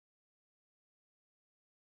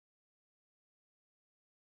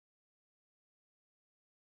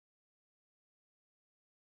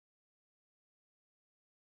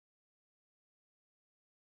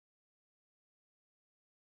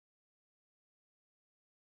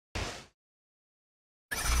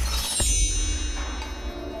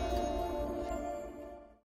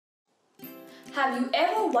Have you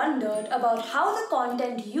ever wondered about how the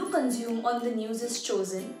content you consume on the news is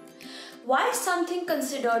chosen? Why something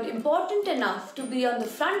considered important enough to be on the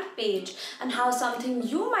front page and how something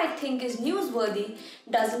you might think is newsworthy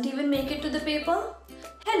doesn't even make it to the paper?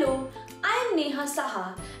 Hello, I am Neha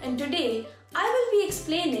Saha and today I will be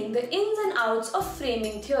explaining the ins and outs of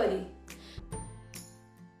framing theory.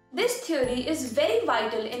 This theory is very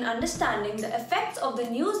vital in understanding the effects of the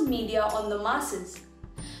news media on the masses.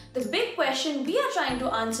 The big question we are trying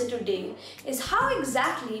to answer today is how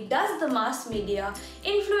exactly does the mass media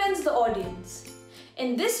influence the audience?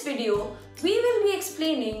 In this video, we will be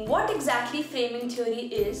explaining what exactly framing theory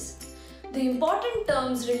is, the important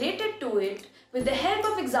terms related to it with the help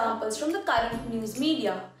of examples from the current news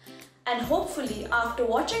media, and hopefully after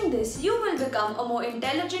watching this you will become a more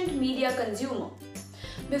intelligent media consumer.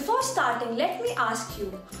 Before starting, let me ask you,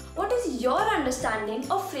 what is your understanding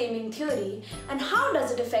of framing theory and how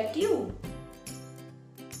does it affect you?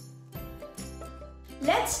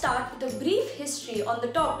 Let's start with a brief history on the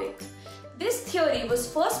topic. This theory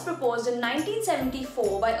was first proposed in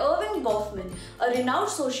 1974 by Erving Goffman, a renowned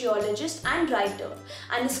sociologist and writer,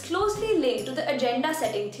 and is closely linked to the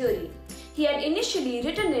agenda-setting theory. He had initially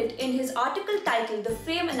written it in his article titled The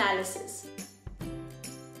Frame Analysis.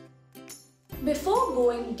 Before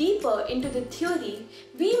going deeper into the theory,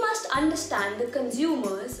 we must understand the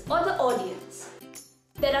consumers or the audience.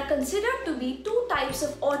 There are considered to be two types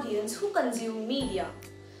of audience who consume media,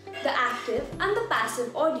 the active and the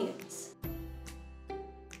passive audience.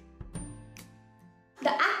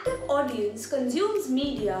 The active audience consumes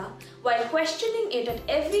media while questioning it at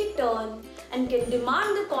every turn and can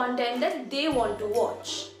demand the content that they want to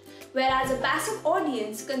watch, whereas a passive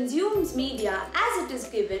audience consumes media as it is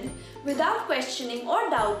given without questioning or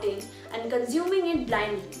doubting and consuming it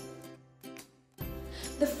blindly.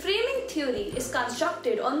 The framing theory is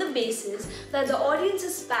constructed on the basis that the audience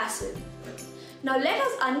is passive. Now let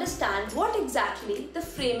us understand what exactly the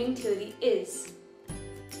framing theory is.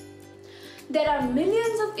 There are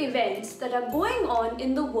millions of events that are going on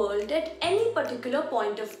in the world at any particular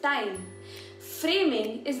point of time.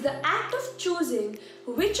 Framing is the act of choosing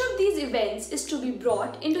which of these events is to be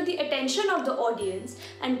brought into the attention of the audience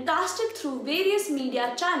and casted through various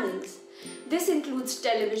media channels. This includes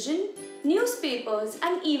television, newspapers,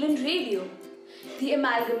 and even radio. The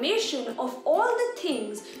amalgamation of all the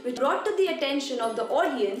things which are brought to the attention of the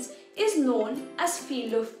audience is known as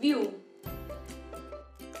field of view.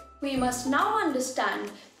 We must now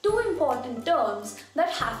understand two important terms that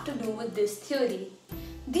have to do with this theory.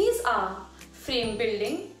 These are frame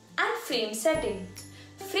building and frame setting.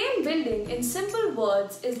 Frame building in simple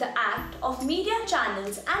words is the act of media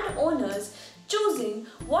channels and owners choosing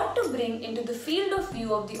what to bring into the field of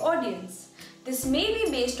view of the audience. This may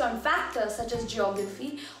be based on factors such as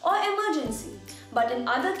geography or emergency, but in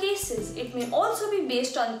other cases it may also be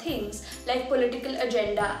based on things like political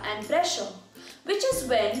agenda and pressure, which is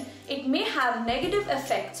when it may have negative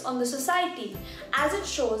effects on the society as it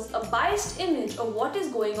shows a biased image of what is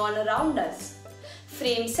going on around us.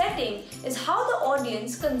 Frame setting is how the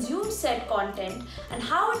audience consumes said content and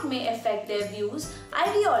how it may affect their views,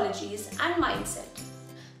 ideologies, and mindset.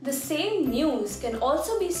 The same news can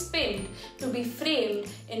also be spinned to be framed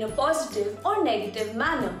in a positive or negative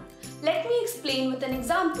manner. Let me explain with an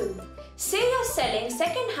example. Say you're selling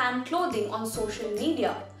second-hand clothing on social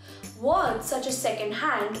media. Words such as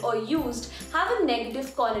second-hand or used have a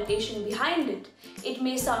negative connotation behind it. It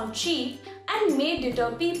may sound cheap and may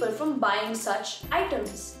deter people from buying such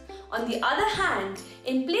items. On the other hand,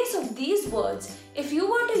 in place of these words, if you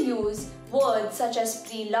were to use words such as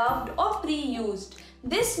pre-loved or pre-used,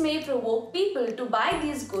 this may provoke people to buy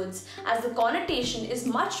these goods as the connotation is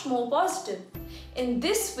much more positive. In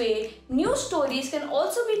this way, news stories can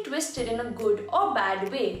also be twisted in a good or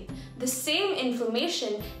bad way. The same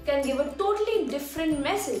information can give a totally different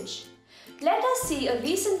message. Let us see a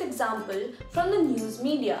recent example from the news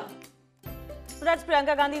media. So that's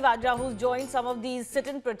Priyanka Gandhi Vadra, who's joined some of these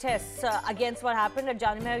sit-in protests against what happened at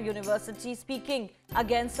Jamia University, speaking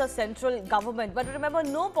against the central government. But remember,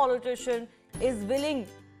 no politician is willing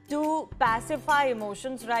to pacify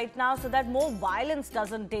emotions right now so that more violence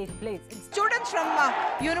doesn't take place. Students from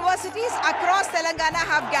universities across Telangana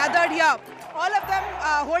have gathered here. All of them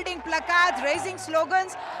holding placards, raising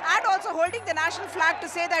slogans, and also holding the national flag to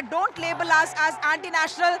say that don't label us as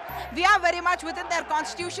anti-national. We are very much within their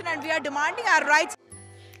constitution and we are demanding our rights.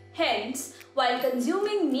 Hence, while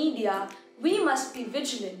consuming media, we must be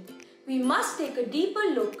vigilant. We must take a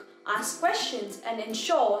deeper look, ask questions, and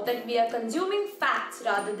ensure that we are consuming facts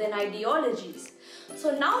rather than ideologies.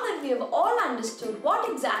 So now that we have all understood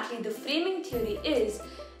what exactly the framing theory is,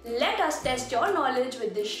 Let us test your knowledge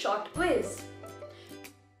with this short quiz.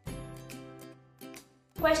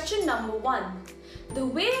 Question number 1. The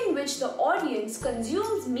way in which the audience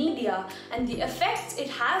consumes media and the effects it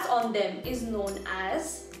has on them is known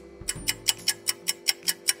as?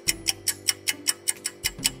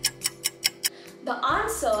 The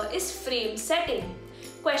answer is frame setting.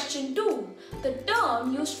 Question 2. The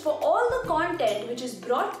term used for all the content which is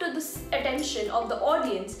brought to the attention of the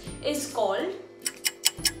audience is called?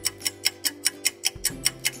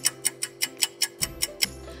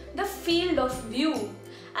 The field of view.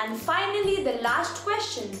 And finally, the last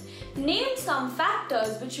question. Name some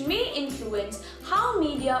factors which may influence how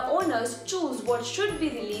media owners choose what should be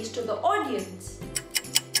released to the audience.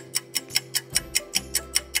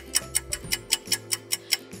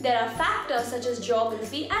 There are factors such as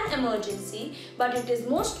geography and emergency, but it is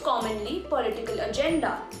most commonly political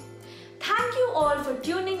agenda. Thank you all for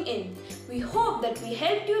tuning in. We hope that we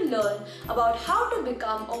helped you learn about how to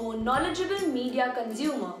become a more knowledgeable media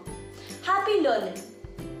consumer. Happy learning!